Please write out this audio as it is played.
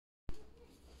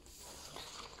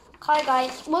Hi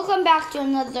guys, welcome back to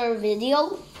another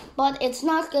video, but it's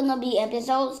not gonna be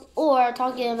episodes or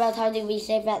talking about how to be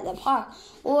safe at the park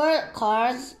or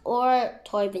cars or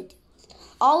toy videos.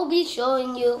 I'll be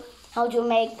showing you how to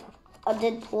make a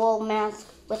deadpool mask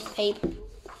with paper,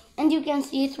 and you can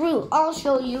see through. I'll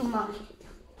show you mine.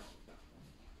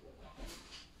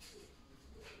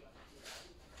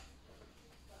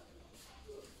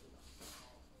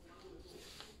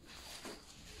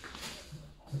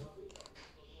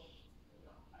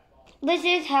 This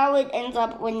is how it ends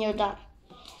up when you're done,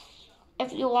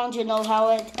 if you want to know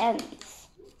how it ends.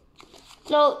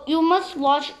 So you must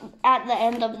watch at the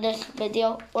end of this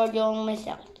video or you'll miss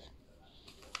out.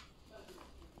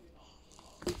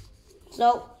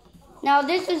 So now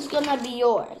this is gonna be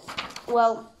yours.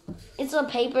 Well, it's a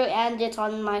paper and it's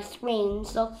on my screen,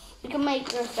 so you can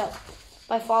make yourself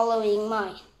by following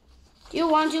mine. Do you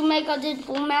want to make a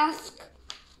Deadpool mask?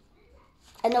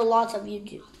 I know lots of you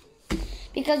do.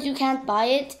 Because you can't buy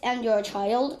it and you're a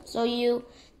child, so you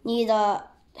need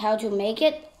how to make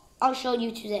it. I'll show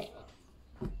you today.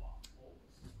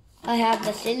 I have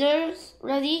the scissors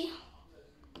ready,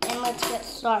 and let's get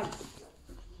started.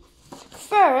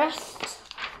 First,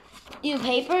 you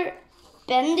paper,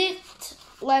 bend it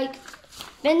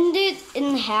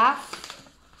in half,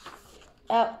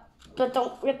 but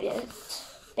don't rip it.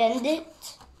 Bend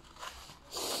it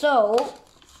so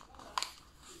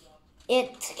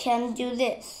it can do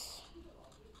this.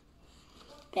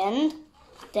 Bend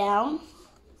down,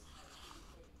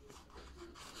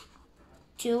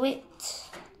 do it,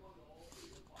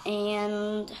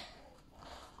 and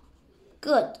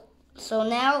good. So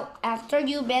now, after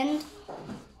you bend,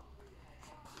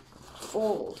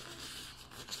 fold.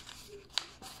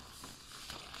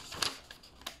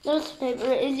 This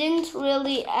paper isn't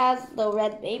really as the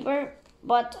red paper,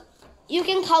 but you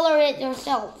can color it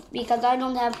yourself because I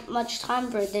don't have much time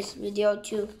for this video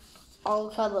to all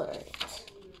color it.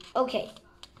 Okay,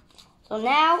 so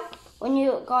now when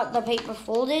you got the paper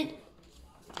folded,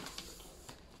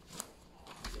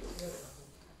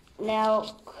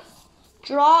 now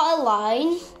draw a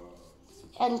line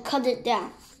and cut it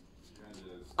down.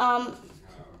 I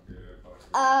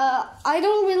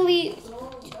don't really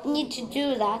need to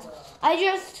do that. I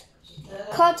just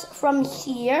cut from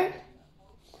here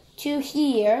to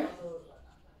here.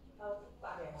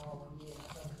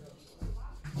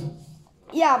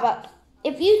 Yeah, but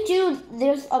if you do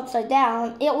this upside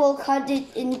down, it will cut it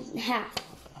in half.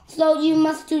 So you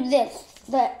must do this.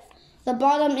 The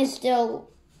bottom is still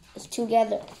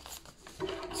together.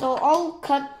 So I'll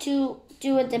cut to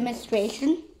do a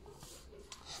demonstration,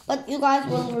 but you guys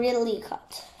will really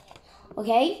cut.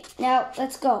 Okay, now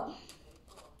let's go.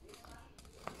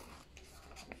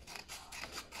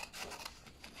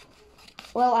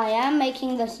 Well, I am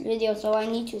making this video, so I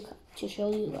need to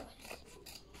show you guys.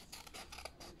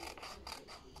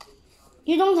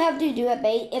 You don't have to do it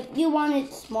big. If you want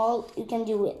it small, you can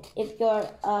do it. If you're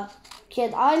a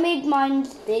kid, I made mine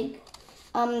big,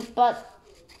 but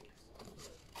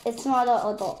it's not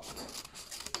an adult.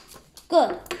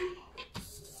 Good.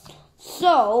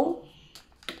 So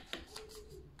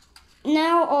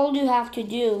now all you have to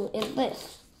do is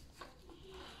this.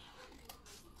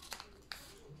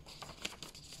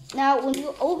 Now, when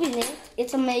you open it,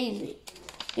 it's amazing.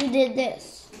 You did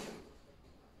this.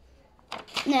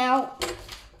 Now,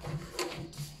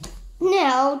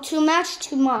 to match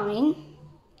to mine,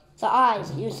 the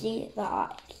eyes, you see the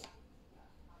eyes.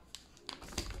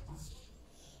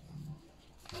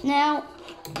 Now,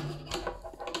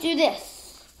 do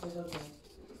this.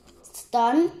 It's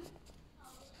done.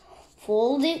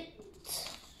 Fold it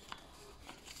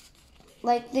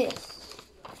like this.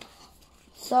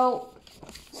 So,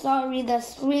 sorry, the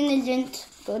screen isn't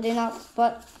good enough,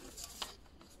 but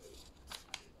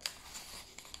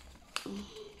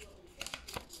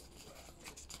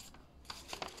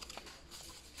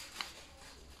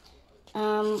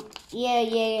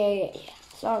yeah.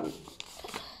 Sorry.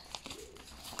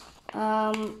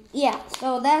 Yeah,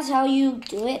 so that's how you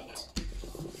do it.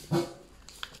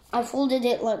 I folded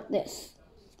it like this,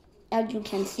 as you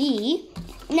can see.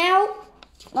 Now,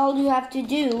 all you have to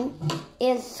do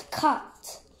is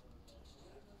cut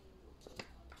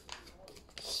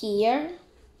here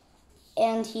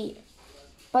and here,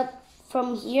 but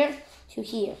from here to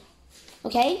here.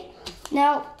 Okay,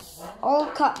 now all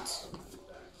cut.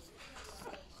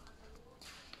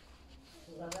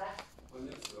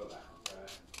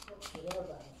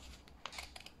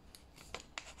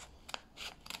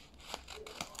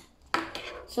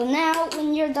 So now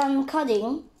when you're done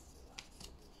cutting,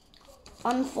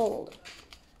 unfold,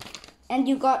 and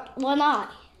you got one eye.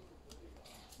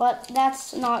 But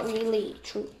that's not really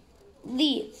true.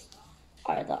 these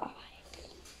are the eyes.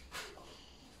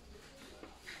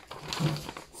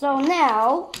 So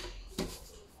now,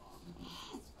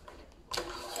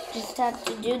 just have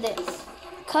to do this.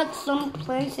 Cut some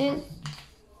places.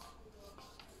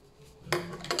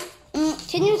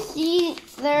 Can you see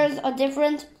there's a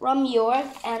difference from yours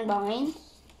and mine?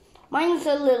 Mine's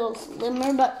a little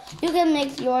slimmer, but you can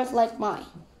make yours like mine.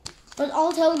 But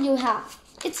I'll tell you how.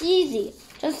 It's easy.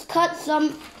 Just cut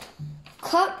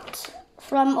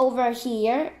from over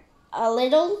here a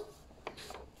little,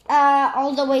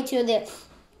 all the way to this.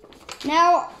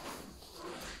 Now,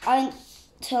 I'll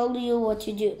tell you what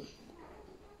to do.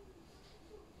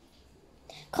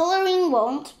 Coloring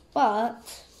won't,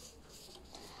 but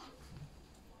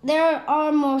there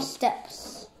are more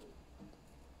steps.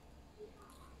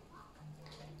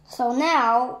 So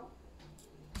now,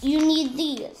 you need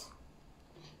these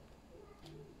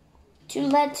to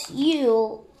let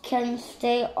you can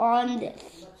stay on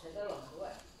this.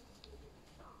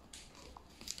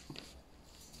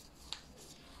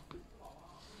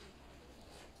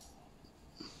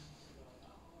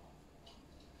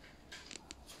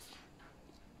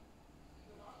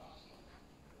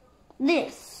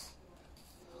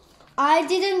 I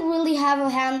didn't really have a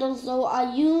handle, so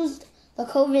I used the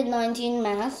COVID-19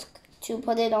 mask to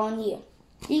put it on here.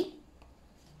 See?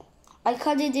 My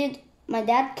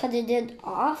dad cut it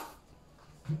off.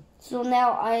 So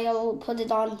now I'll put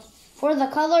it on. For the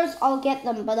colors, I'll get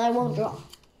them, but I won't draw.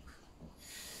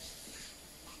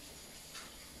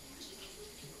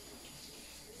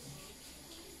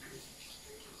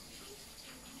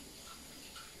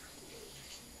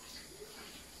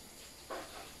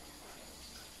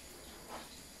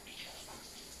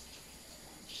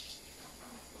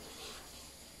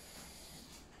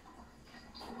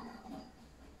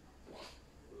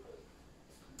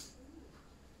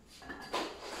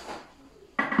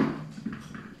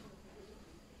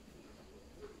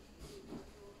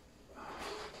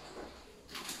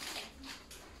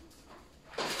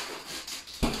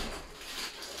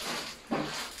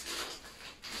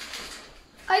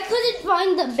 I couldn't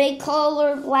find the big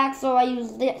color black, so I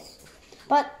used this.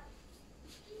 But,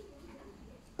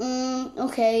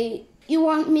 okay, you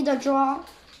want me to draw?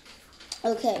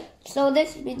 Okay, so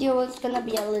this video is gonna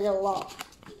be a little long.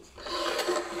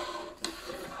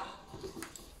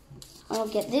 I'll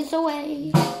get this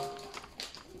away.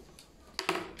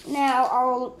 Now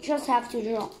I'll just have to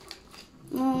draw.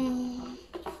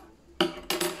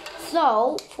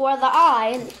 So, for the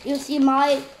eyes, you see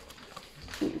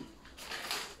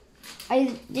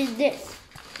I did this.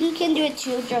 You can do it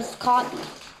too, just copy.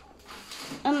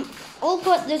 I'll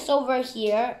put this over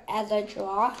here as I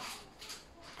draw,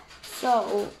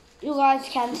 so you guys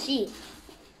can see.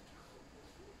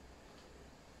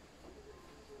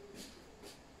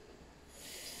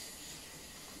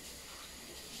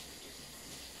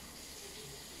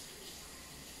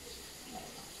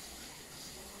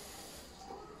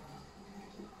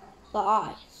 The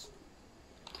eyes.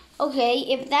 Okay,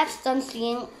 if that's done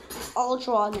seeing, I'll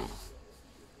draw now.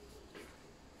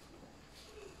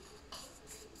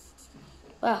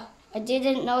 Well, I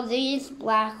didn't know these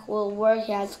black will work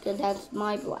as good as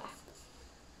my black.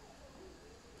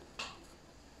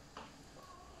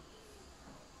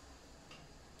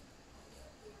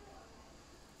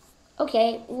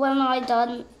 Okay, when I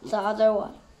done the other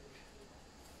one.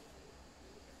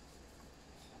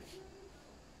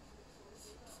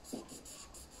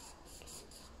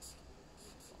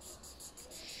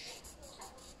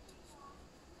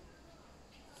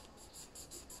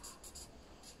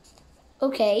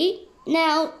 Okay,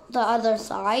 now the other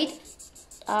side,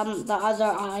 the other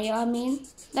eye, I mean.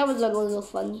 That was a little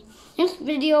funny. This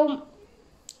video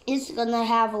is gonna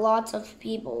have lots of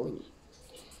people in.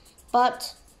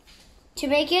 But to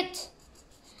make it,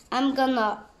 I'm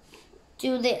gonna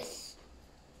do this.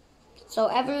 So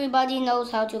everybody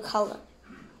knows how to color.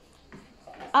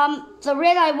 The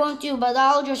red I won't do, but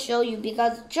I'll just show you,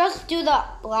 because just do the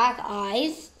black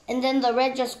eyes and then the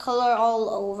red just color all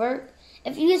over.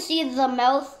 If you see the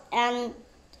mouth and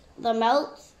the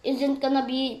mouth isn't gonna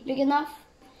be big enough,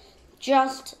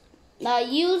 just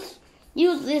use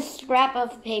this scrap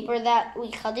of paper that we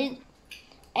cut it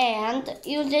and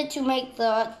use it to make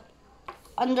the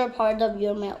under part of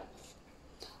your mouth.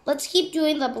 Let's keep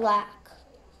doing the black.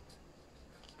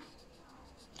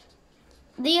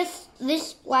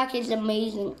 This black is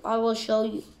amazing. I will show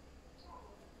you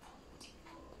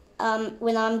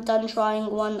when I'm done trying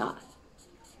one eye.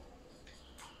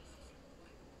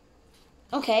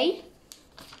 Okay,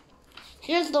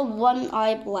 here's the one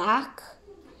eye black.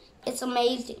 It's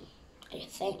amazing, I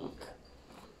think.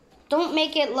 Don't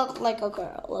make it look like a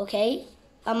girl, okay?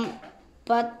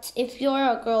 But if you're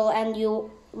a girl and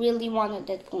you really want a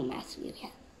Deadpool mask, you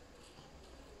can.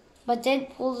 But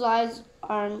Deadpool's eyes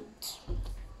aren't.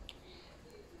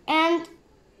 And,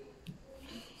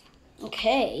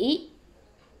 okay.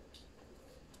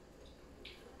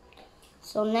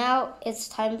 So now it's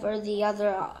time for the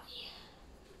other eye.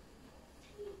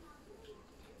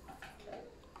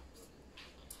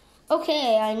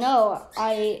 Okay, I know.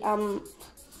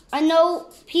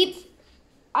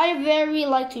 I very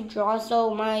like to draw,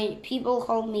 so my people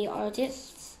call me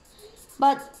artists.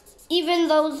 But even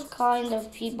those kind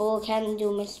of people can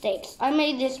do mistakes. I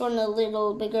made this one a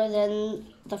little bigger than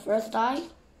the first eye.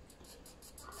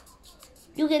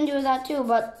 You can do that too,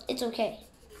 but it's okay.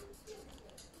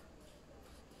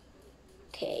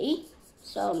 Okay,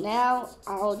 so now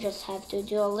I'll just have to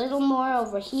do a little more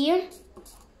over here.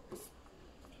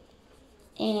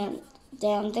 And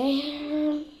down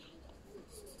there.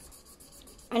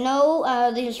 I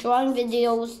know these drawing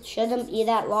videos shouldn't be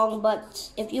that long,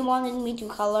 but if you wanted me to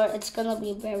color, it's gonna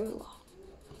be very long.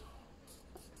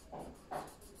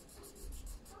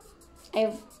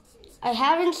 I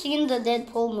haven't seen the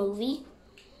Deadpool movie,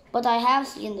 but I have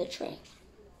seen the trailer.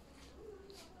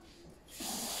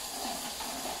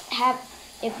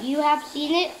 If you have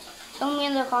seen it, tell me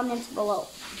in the comments below.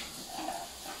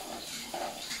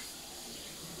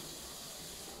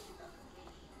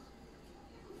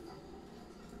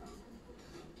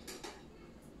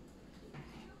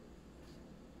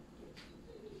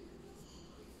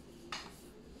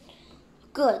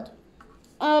 Good.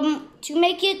 To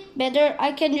make it better,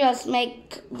 I can just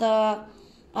make the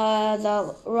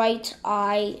right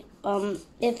eye,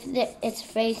 if it's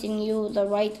facing you, the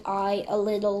right eye a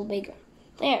little bigger.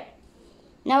 There.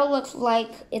 Now it looks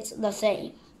like it's the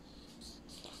same.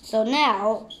 So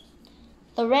now,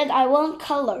 the red I won't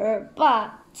color,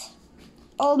 but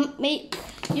I'll make,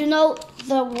 you know,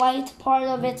 the white part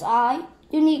of its eye,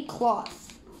 you need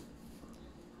cloth.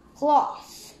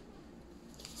 Cloth.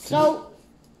 So,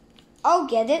 I'll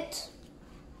get it.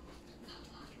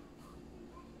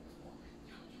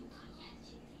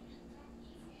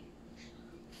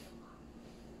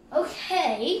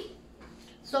 Okay,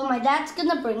 so my dad's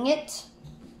gonna bring it.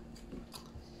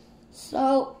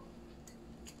 So,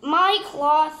 my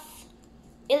cloth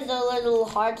is a little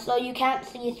hard, so you can't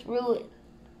see through it.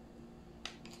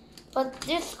 But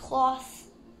this cloth,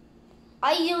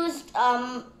 I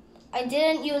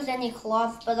didn't use any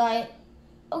cloth, but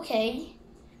okay,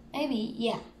 maybe,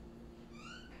 yeah.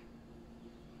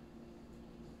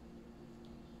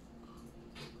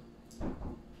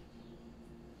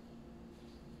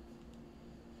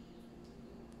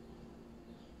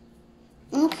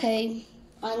 Okay,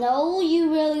 I know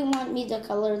you really want me to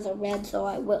color the red, so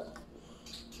I will.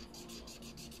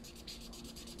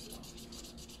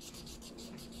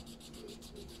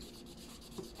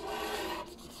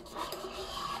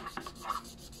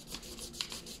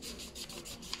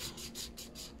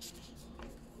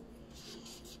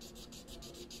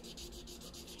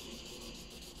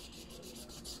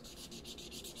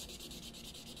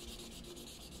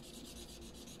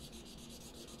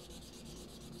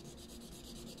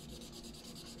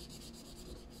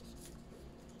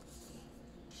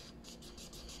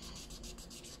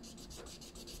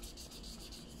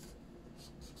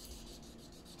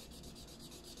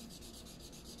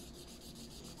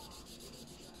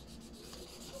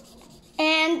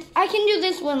 And I can do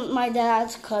this when my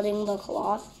dad's cutting the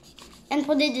cloth and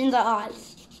put it in the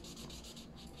eyes.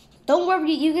 Don't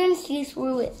worry, you can see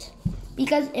through it.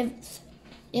 Because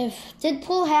if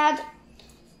Deadpool had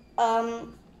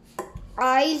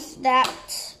eyes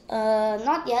that,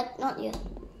 not yet.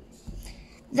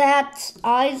 That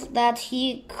eyes that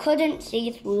he couldn't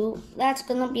see through, that's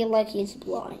gonna be like he's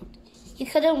blind. He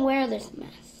couldn't wear this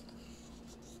mask.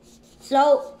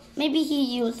 So maybe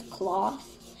he used cloth.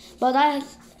 But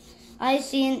I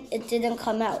seen it didn't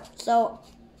come out, so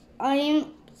I'm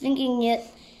thinking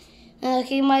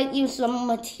he might use some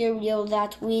material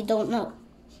that we don't know.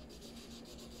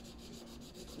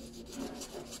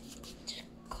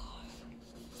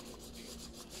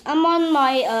 I'm on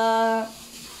my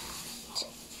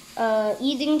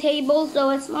eating table, so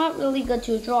it's not really good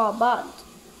to draw, but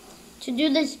to do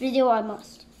this video I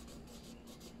must.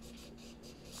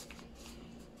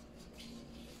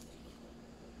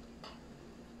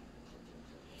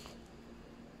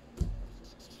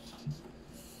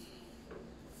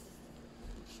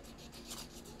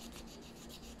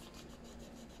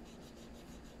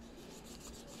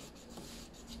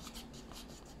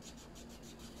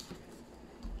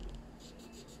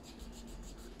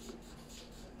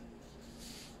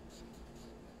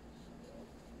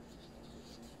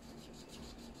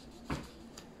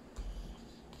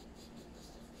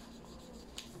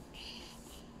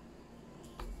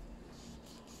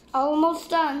 Almost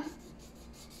done.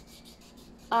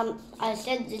 I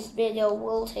said this video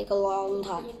will take a long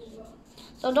time.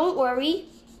 So don't worry,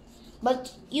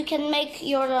 but you can make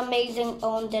your amazing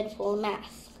own Deadpool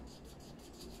mask.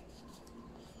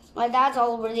 My dad's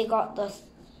already got the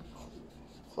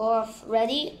cloth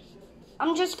ready.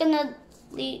 I'm just gonna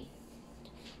leave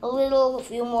a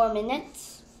few more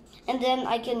minutes, and then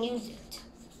I can use it.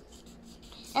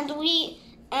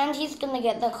 And he's gonna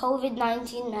get the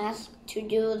COVID-19 mask to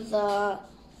do the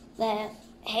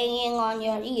hanging on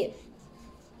your ear.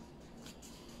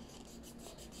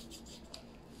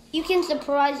 You can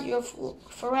surprise your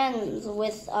friends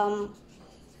with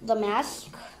the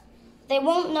mask. They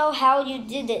won't know how you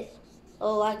did it.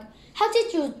 Or like, how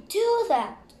did you do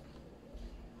that?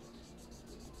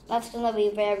 That's gonna be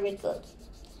very good.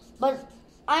 But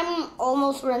I'm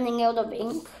almost running out of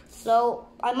ink, so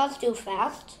I must do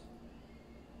fast.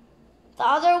 The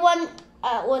other one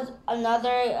was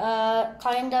another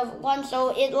kind of one, so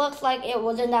it looks like it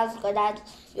wasn't as good as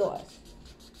yours.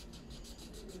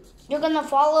 You're gonna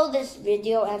follow this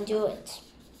video and do it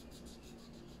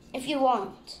if you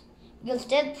want, because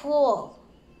Deadpool,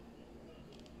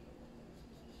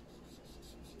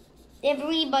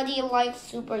 everybody likes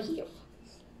superheroes.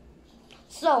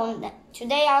 So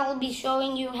today I will be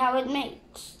showing you how it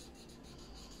makes.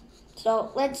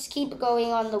 So let's keep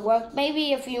going on the work,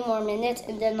 maybe a few more minutes,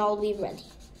 and then I'll be ready.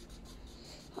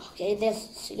 Okay, this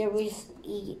series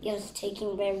is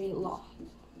taking very long.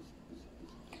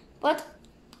 But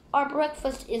our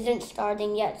breakfast isn't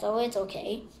starting yet, so it's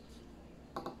okay.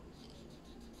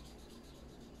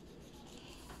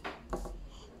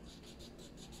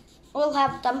 We'll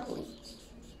have dumplings.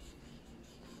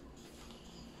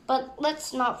 But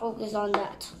let's not focus on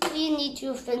that. We need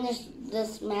to finish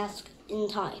this mask in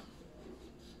time.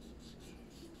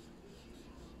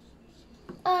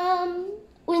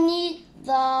 We need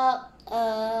the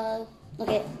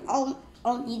okay,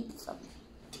 I'll need some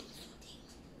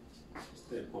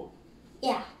staple.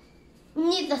 Yeah, we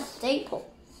need the staple.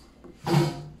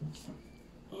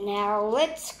 Now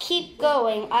let's keep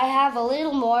going. I have a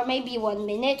little more, maybe 1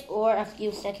 minute or a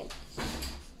few seconds.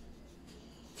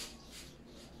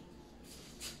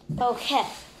 Okay,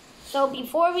 so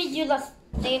before we do the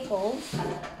staples,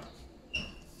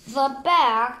 the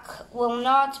back will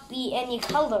not be any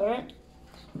colored,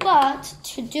 but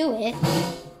to do it,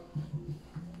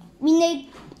 we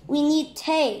need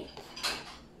tape.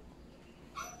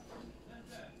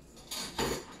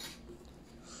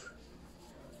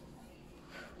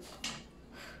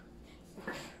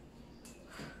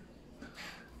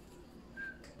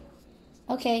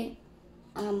 Okay,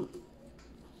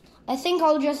 I think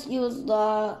I'll just use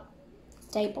the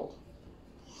staple.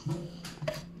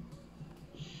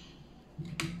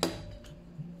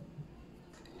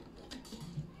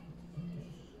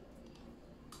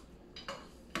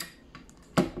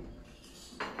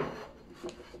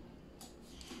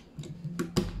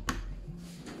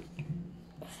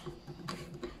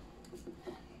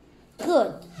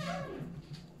 Good.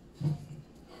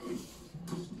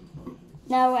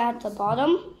 Now at the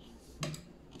bottom,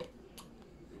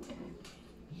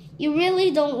 you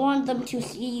really don't want them to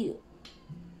see you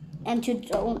and to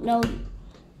don't know you.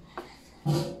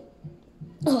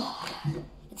 Ugh,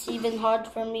 it's even hard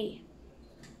for me.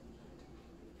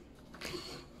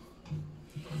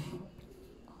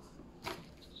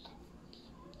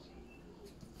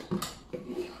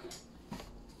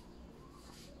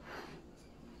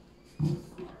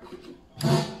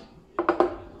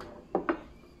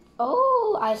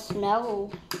 Oh, I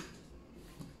smell.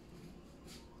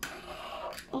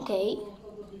 Okay.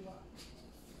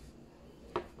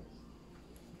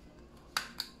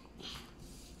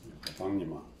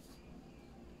 No.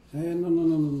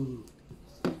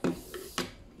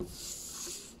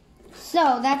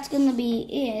 So that's gonna be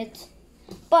it.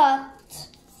 But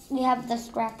we have the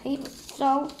scrap paper.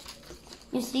 So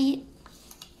you see,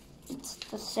 it's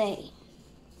the same.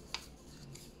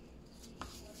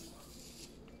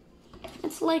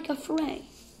 It's like a frame.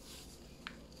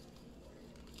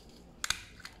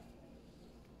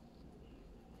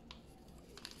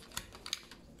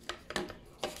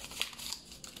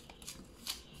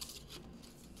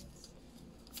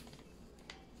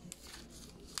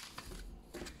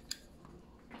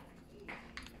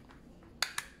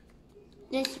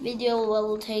 This video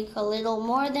will take a little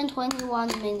more than 21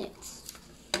 minutes.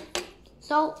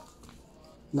 So,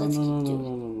 let's keep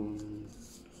doing it.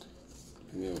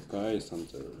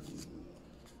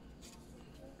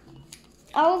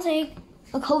 I'll take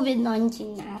a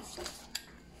COVID-19 mask.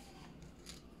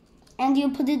 And you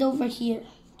put it over here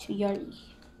to your ear.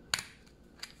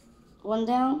 One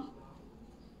down.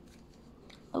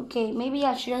 Okay, maybe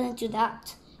I shouldn't do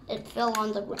that. It fell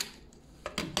on the ground.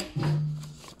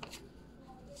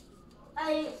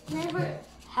 I never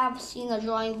have seen a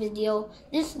drawing video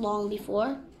this long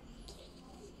before.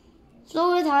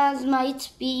 So it might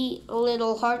be a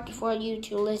little hard for you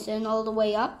to listen all the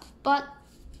way up, but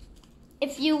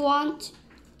if you want,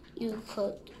 you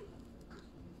could,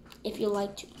 if you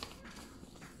like to.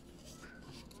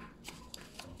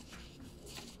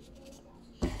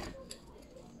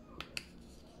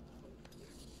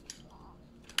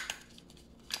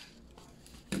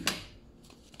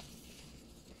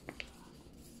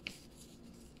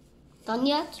 Done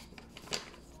yet?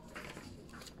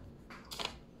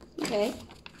 Okay.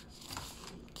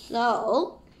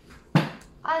 So,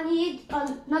 I need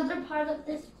another part of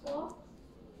this cloth.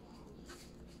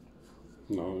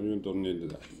 No, you don't need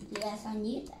that. Yes, I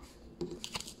need that.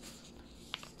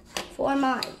 For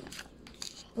my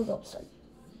Wilson.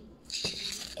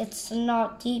 It's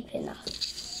not deep enough.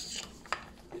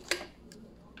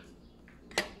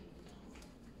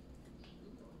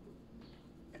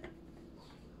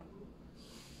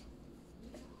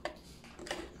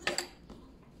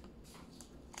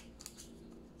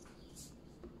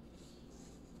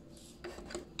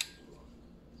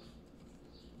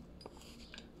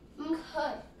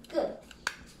 Okay, good.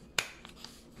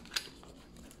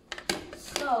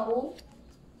 So,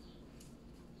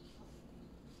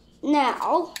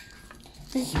 now,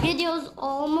 this video's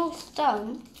almost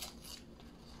done.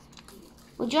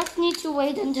 We just need to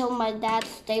wait until my dad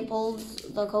staples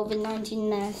the COVID-19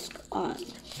 mask on.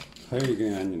 还有一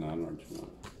根烟，你拿哪儿去了？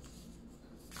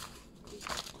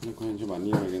快点去把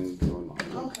另外一根给我拿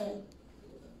过来。 Okay.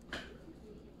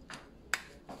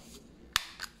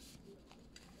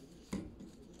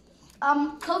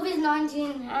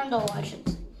 COVID-19 handle, I should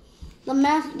say. The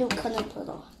mask you couldn't put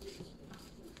on.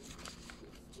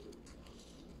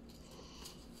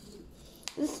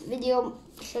 This video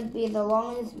should be the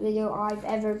longest video I've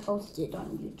ever posted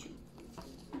on YouTube.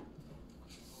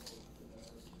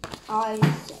 I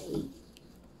say,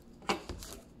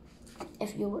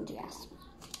 if you were to ask me.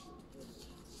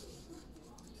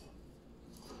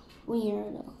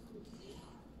 Weirdo.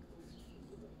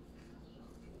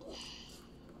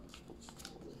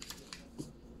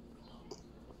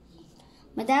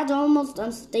 My dad's almost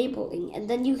done stapling, and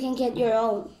then you can get your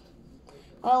own.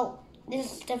 Well,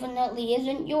 this definitely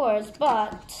isn't yours,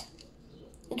 but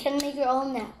you can make your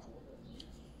own now.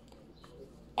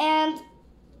 And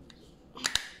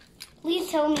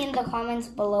please tell me in the comments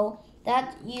below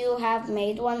that you have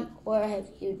made one or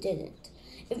if you didn't.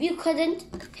 If you couldn't,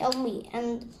 tell me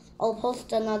and I'll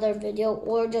post another video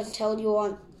or just tell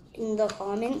you in the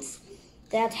comments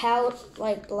that how,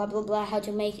 like, blah blah blah, how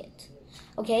to make it.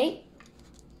 Okay?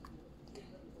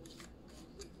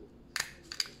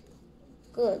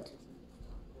 Good.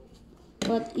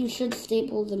 But you should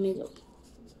staple the middle.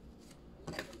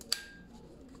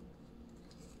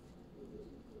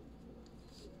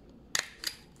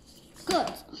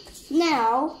 Good.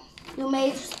 Now, you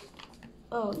made...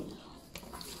 Oh, no.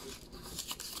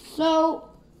 So,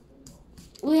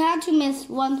 we had to miss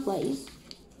one place.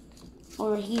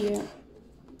 Over here.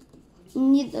 You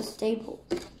need the staple.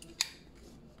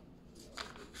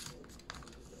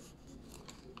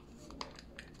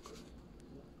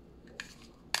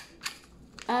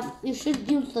 You should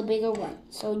use the bigger one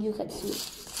so you can see.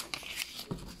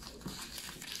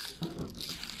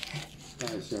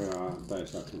 带一下啊，带一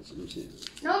下看行不行？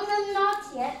 No, not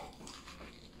yet.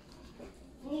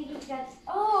 You need to get...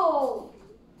 Oh!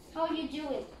 How are you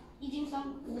doing? Eating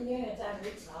some?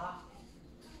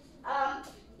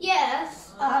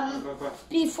 Yes.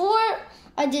 Before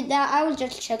I did that, I was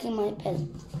just checking my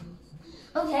pen.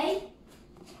 Okay.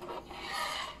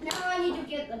 Now I need to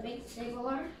get the big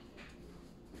stapler.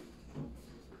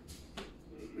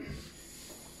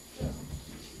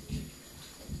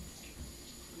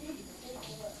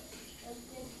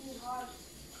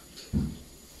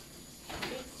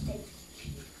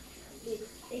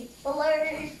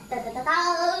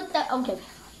 Okay.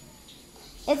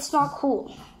 It's not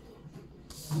cool.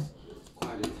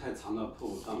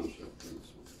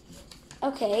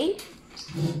 Okay.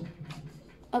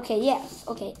 Okay, yes.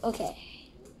 Okay.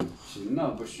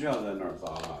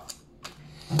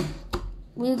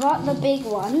 We got the big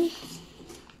one.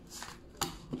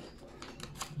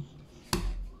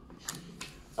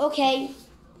 Okay.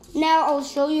 Now I'll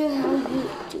show you how you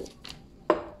do it.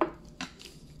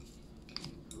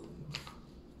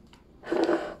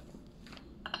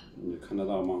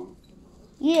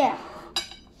 Yeah.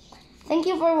 Thank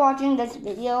you for watching this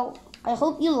video. I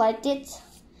hope you liked it.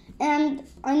 And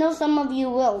I know some of you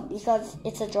will because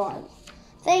it's a drawing.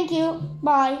 Thank you.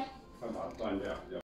 Bye. 快把它断掉。